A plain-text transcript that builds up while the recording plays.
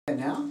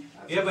now?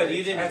 Yeah, but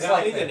you didn't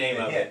tell me the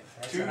name of it.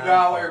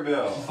 $2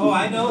 bill. Oh,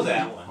 I know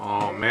that one.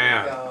 Oh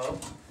man,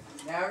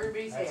 Now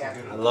everybody's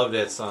happy. I love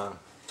that song.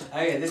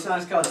 Okay, this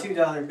song's called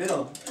 $2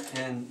 Bill,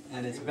 and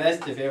it's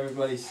best if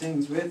everybody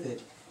sings with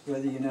it,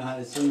 whether you know how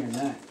to sing or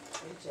not.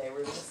 Hey Jay,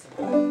 we're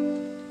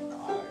listening.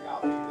 Come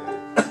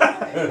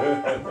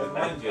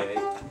on, Jay.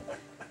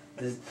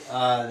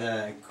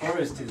 The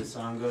chorus to the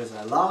song goes,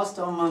 I lost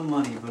all my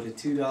money but a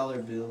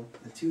 $2 bill,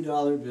 a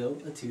 $2 bill,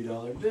 a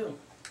 $2 bill.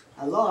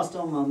 I lost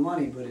all my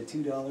money but a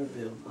 $2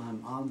 bill.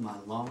 I'm on my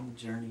long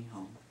journey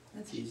home.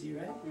 That's easy,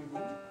 right?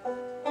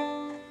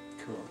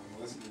 Cool.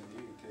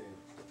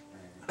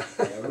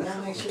 Yeah, we're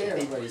gonna make sure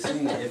everybody's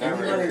singing. If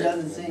everybody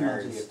doesn't sing,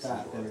 I'll just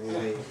stop and we'll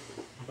wait.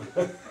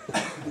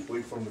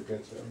 Wait for them to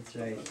catch up. That's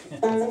right.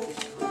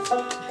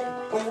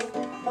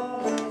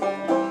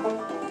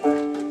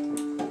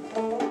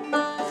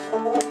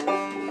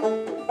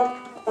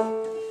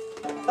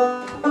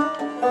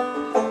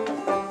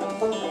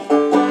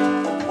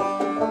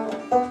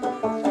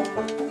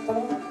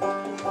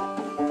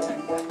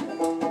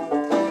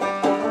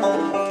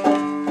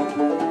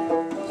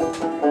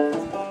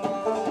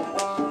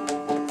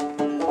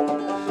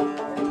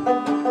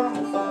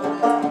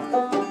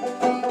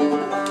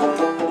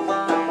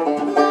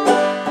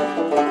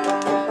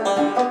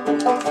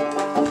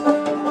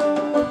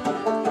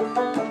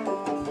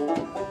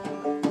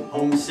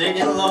 Homesick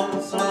and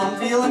lonesome, I'm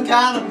feeling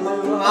kinda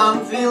blue.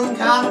 I'm feeling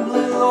kinda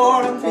blue,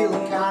 Lord, I'm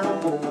feeling kinda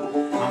blue.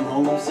 I'm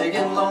homesick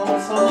and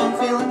lonesome, I'm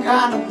feeling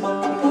kinda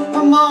blue.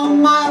 I'm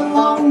on my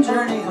long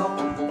journey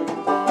home.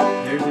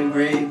 There's a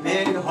great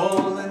big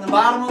hole in the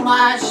bottom of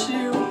my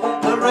shoe.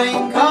 The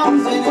rain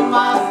comes in and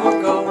my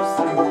foot goes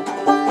through.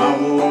 I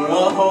wore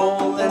a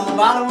hole in the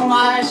bottom of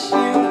my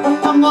shoe.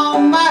 I'm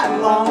on my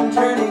long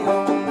journey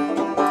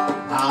home.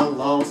 I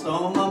lost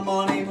all my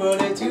money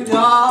but a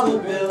 $2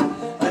 bill.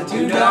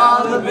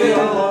 $2 bill,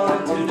 or a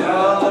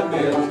 $2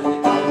 bill.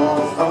 I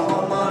lost all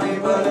my money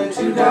but a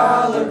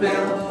 $2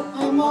 bill.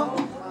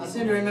 I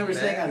seem to remember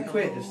saying I'd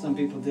quit if some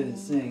people didn't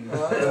sing.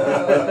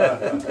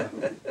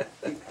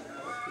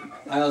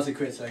 I also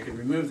quit so I could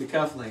remove the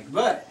cufflink,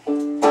 but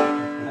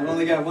I've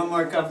only got one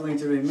more cufflink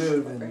to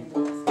remove. And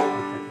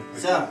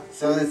so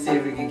let's see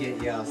if we can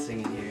get y'all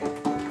singing here.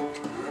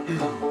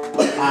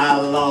 I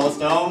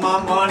lost all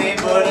my money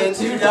but a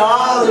 $2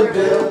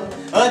 bill.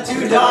 A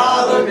 $2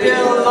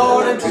 bill,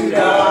 Lord, a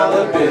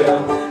 $2 bill.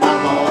 I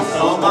lost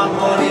all my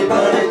money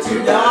but a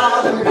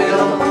 $2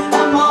 bill.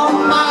 I'm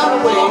on my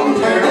long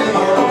journey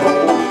home.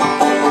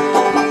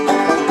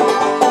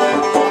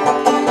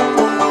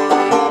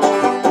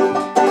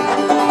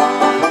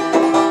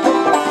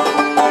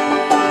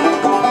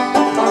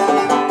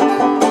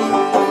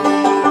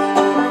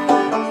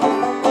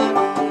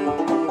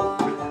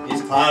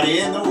 It's cloudy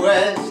in the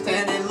west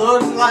and it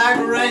looks like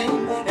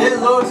rain.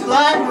 It looks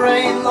like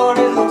rain, Lord,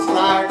 it looks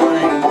like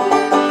rain.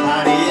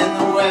 Cloudy in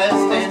the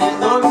west and it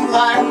looks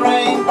like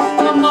rain.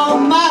 I'm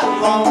on my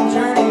long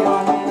journey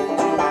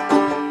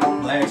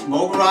home. Black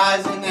smoke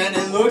rising and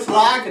it looks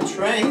like a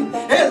train.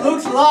 It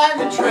looks like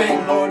a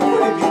train, Lord,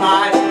 would it be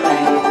my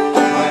train?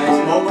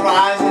 Black smoke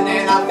rising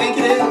and I think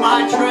it is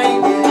my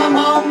train. I'm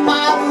on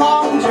my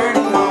long journey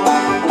home.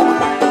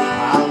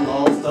 I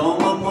lost all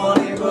my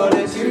money but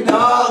a $2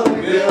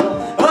 bill.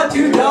 A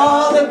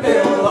 $2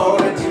 bill,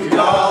 Lord, a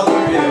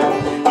 $2 bill.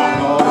 I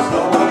lost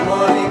all my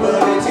money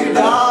but a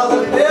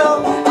 $2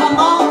 bill. I'm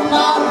on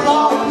my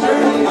long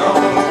journey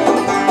home.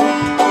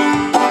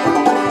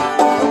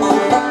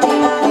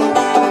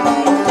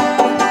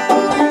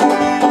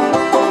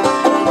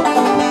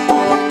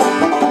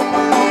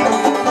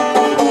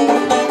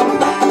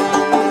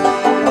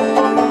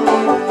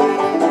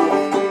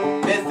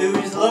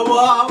 Methuselah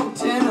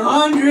walked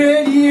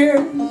 100 years,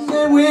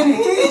 and when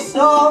he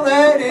saw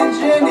that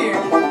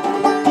engineer,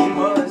 he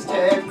must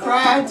have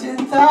cried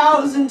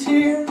 10,000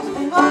 tears.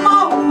 I'm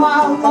on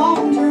my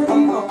long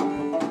journey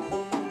home.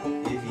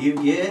 If you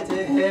get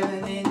to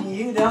heaven and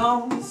you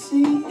don't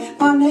see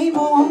my name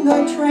on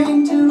the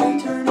train to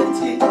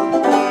eternity,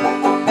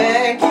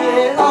 back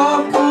it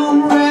up,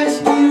 come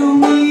rescue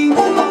me.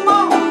 I'm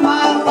on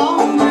my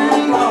long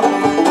journey home.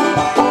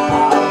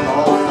 I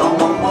lost all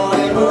my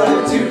money but a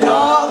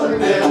 $2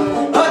 bill.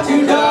 A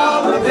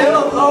 $2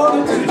 bill, Lord, a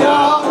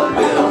 $2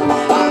 bill.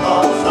 I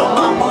lost all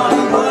my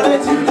money but a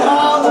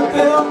 $2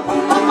 bill.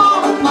 I'm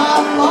on my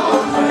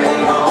long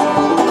journey home.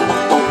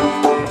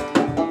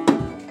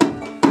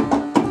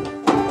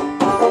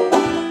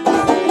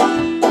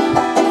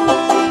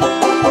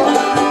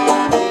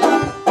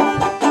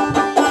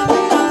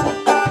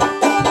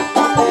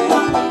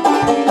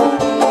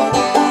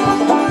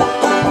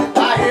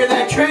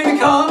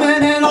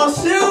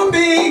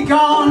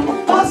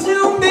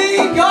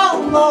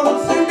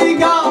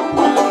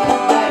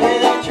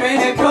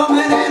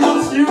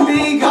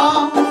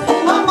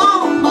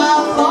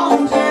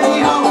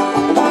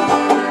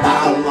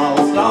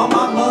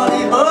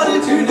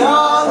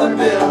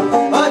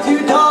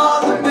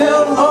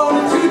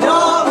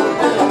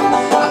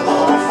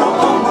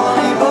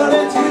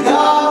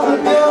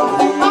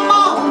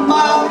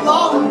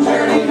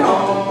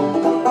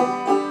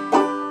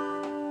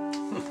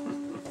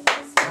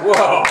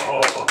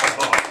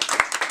 Whoa.